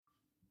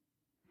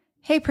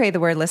Hey, Pray the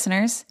Word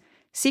listeners.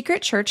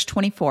 Secret Church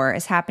 24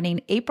 is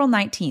happening April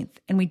 19th,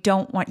 and we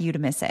don't want you to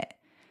miss it.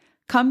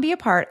 Come be a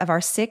part of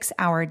our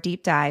 6-hour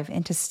deep dive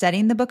into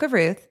studying the book of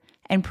Ruth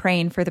and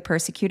praying for the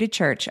persecuted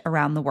church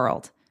around the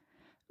world.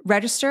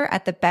 Register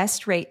at the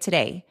best rate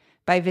today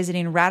by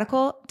visiting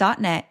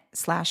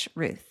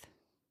radical.net/Ruth.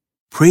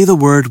 Pray the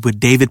Word with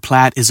David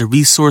Platt is a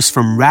resource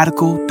from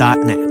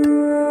radical.net.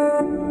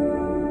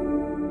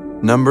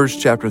 Numbers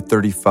chapter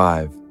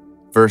 35,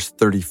 verse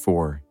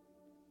 34.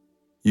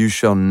 You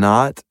shall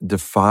not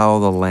defile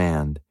the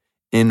land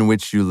in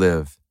which you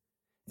live,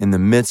 in the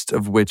midst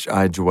of which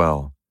I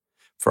dwell.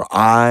 For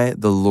I,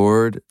 the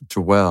Lord,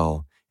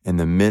 dwell in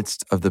the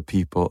midst of the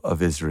people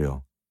of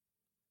Israel.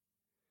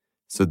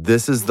 So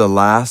this is the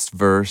last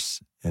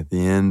verse at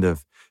the end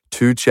of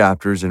 2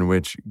 chapters in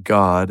which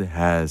God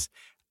has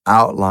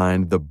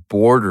outlined the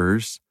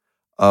borders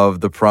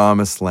of the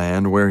promised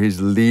land where he's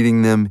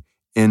leading them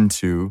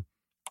into,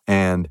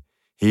 and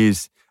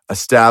he's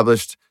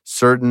established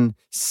certain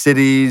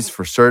cities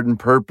for certain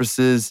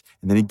purposes.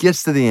 And then he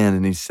gets to the end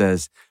and he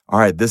says, all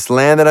right, this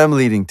land that I'm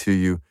leading to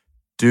you,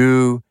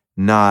 do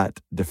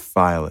not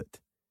defile it,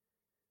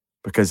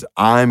 because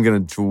I'm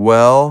going to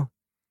dwell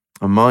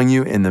among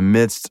you in the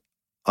midst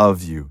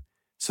of you.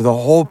 So the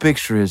whole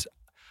picture is,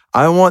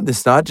 I want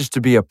this not just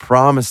to be a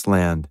promised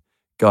land,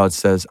 God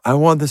says, I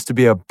want this to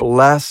be a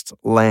blessed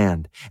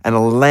land, and a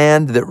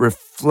land that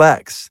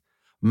reflects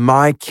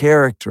my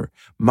character,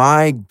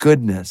 my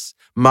goodness,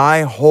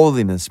 my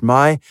holiness,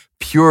 my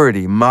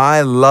purity, my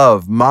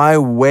love, my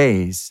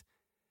ways,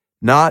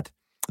 not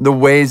the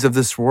ways of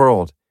this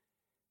world.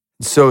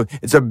 So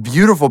it's a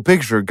beautiful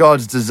picture,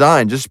 God's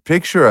design. Just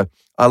picture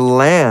a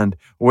land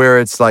where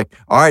it's like,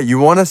 all right, you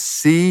want to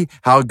see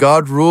how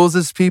God rules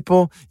his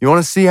people? You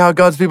want to see how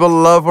God's people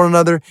love one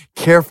another,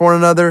 care for one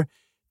another,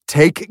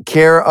 take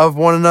care of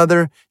one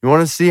another? You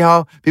want to see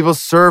how people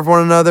serve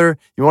one another?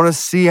 You want to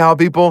see how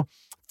people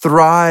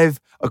thrive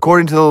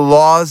according to the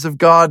laws of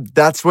God?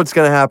 That's what's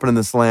going to happen in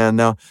this land.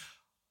 Now,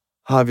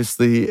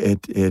 obviously,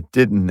 it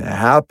didn't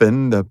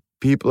happen. The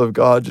people of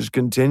God just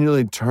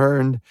continually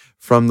turned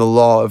from the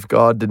law of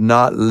God, did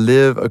not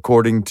live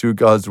according to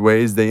God's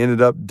ways. They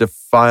ended up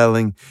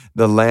defiling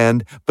the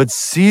land. But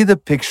see the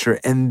picture,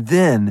 and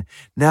then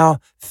now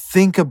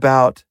think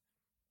about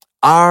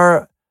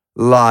our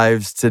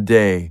lives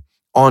today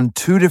on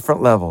 2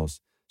 different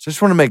levels. So I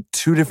just want to make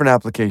 2 different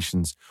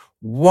applications.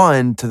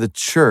 One, to the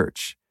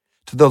church,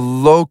 to the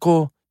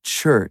local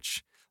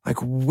church.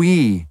 Like,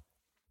 we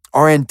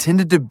are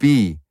intended to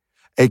be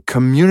a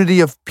community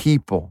of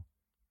people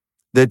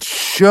that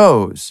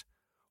shows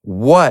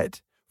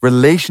what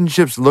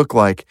relationships look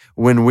like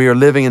when we are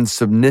living in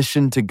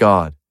submission to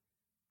God,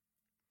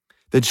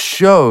 that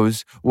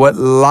shows what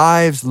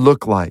lives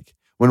look like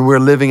when we're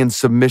living in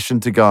submission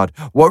to God,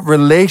 what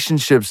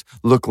relationships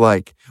look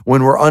like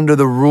when we're under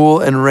the rule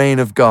and reign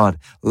of God,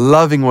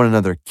 loving one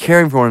another,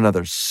 caring for one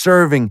another,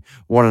 serving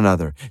one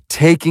another,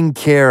 taking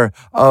care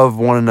of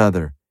one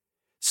another.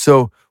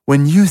 So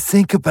when you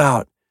think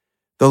about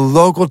the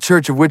local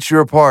church of which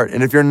you're a part,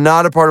 and if you're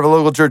not a part of a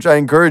local church, I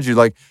encourage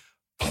you,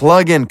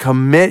 plug in,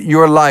 commit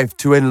your life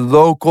to a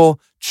local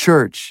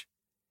church.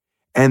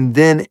 And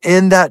then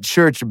in that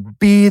church,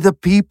 be the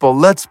people.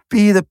 Let's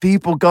be the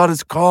people God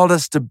has called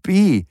us to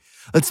be.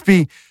 Let's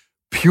be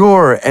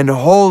pure and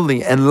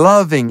holy and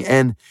loving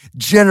and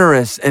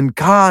generous and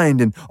kind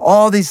and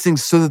all these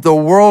things, so that the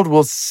world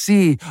will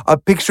see a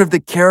picture of the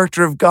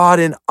character of God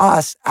in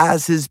us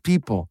as his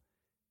people.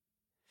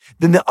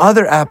 Then the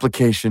other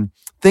application,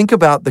 think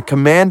about the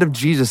command of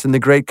Jesus in the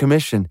Great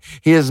Commission.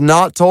 He has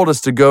not told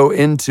us to go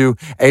into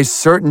a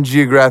certain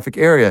geographic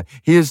area.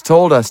 He has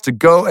told us to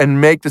go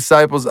and make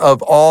disciples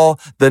of all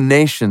the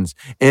nations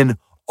in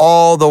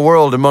all the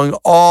world, among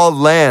all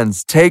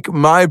lands. Take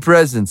my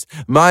presence,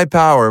 my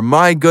power,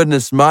 my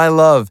goodness, my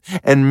love,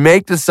 and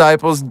make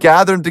disciples,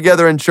 gather them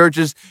together in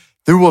churches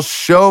that will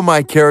show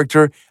my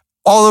character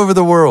all over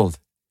the world.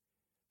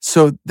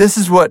 So this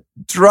is what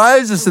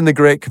drives us in the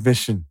Great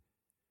Commission.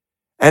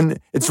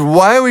 And it's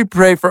why we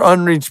pray for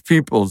unreached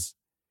peoples.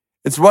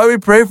 It's why we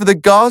pray for the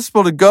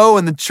gospel to go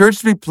and the church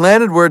to be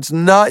planted where it's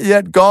not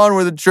yet gone,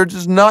 where the church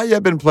has not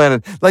yet been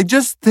planted.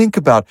 Just think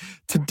about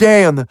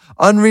today on the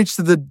Unreached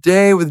of the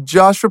Day with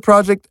Joshua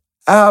Project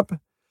app,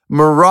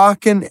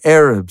 Moroccan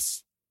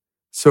Arabs.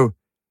 So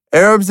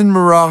Arabs in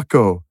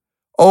Morocco,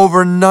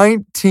 over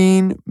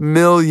 19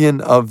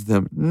 million of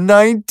them.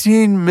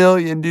 19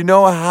 million. Do you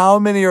know how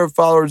many are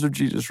followers of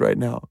Jesus right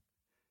now?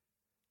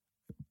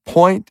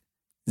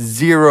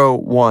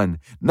 0.01,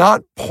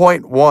 not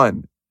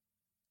 0.1.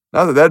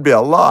 Not that that'd be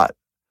a lot,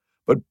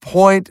 but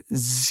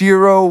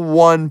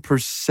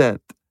 0.01%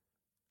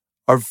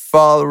 are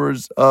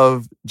followers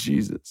of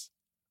Jesus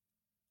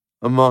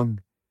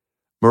among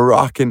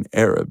Moroccan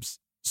Arabs.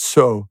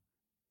 So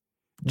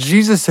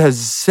Jesus has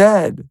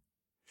said,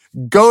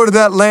 go to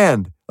that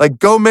land,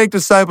 go make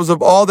disciples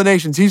of all the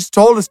nations. He's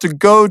told us to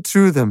go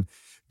to them.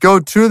 Go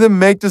to them,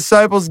 make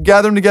disciples,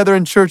 gather them together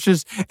in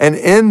churches, and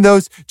in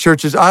those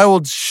churches, I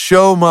will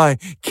show my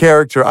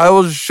character. I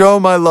will show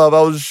my love.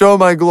 I will show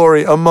my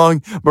glory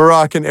among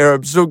Moroccan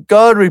Arabs. So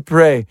God, we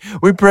pray.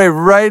 We pray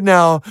right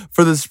now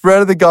for the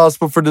spread of the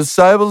gospel, for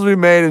disciples to be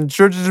made and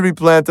churches to be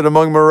planted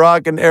among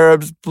Moroccan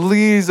Arabs.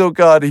 Please, oh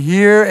God,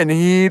 hear and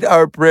heed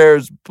our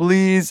prayers.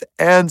 Please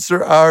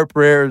answer our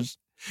prayers.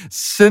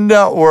 Send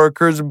out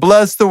workers,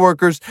 bless the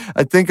workers.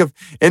 I think of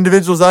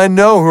individuals I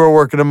know who are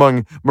working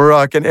among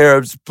Moroccan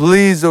Arabs.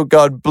 Please, oh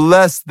God,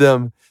 bless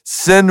them.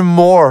 Send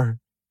more.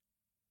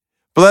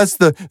 Bless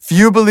the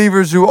few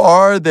believers who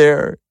are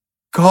there.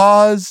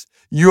 Cause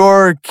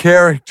your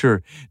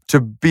character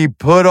to be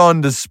put on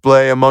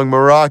display among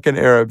Moroccan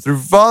Arabs through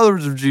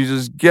followers of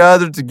Jesus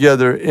gathered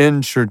together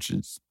in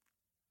churches.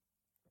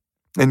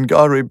 And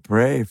God, we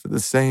pray for the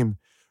same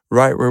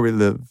right where we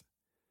live.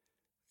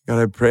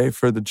 God, I pray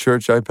for the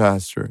church I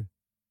pastor.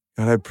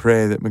 God, I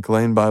pray that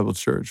McLean Bible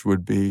Church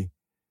would be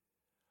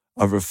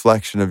a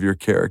reflection of your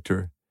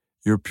character,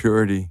 your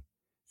purity,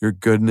 your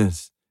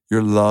goodness,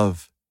 your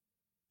love,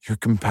 your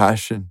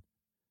compassion.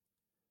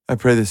 I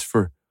pray this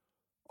for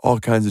all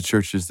kinds of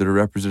churches that are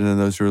represented and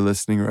those who are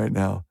listening right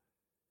now.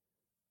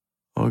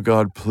 Oh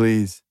God,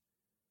 please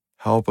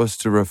help us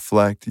to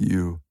reflect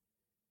you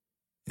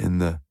in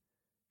the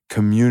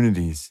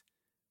communities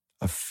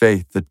of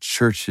faith, the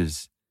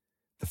churches,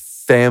 the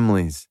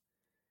families,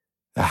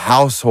 the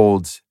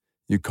households,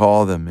 you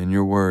call them in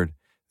your word,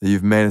 that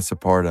you've made us a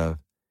part of,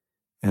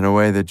 in a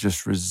way that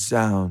just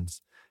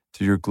resounds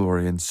to your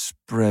glory and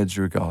spreads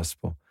your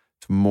gospel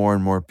to more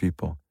and more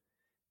people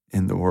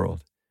in the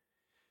world.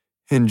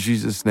 In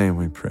Jesus' name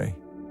we pray.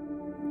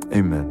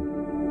 Amen.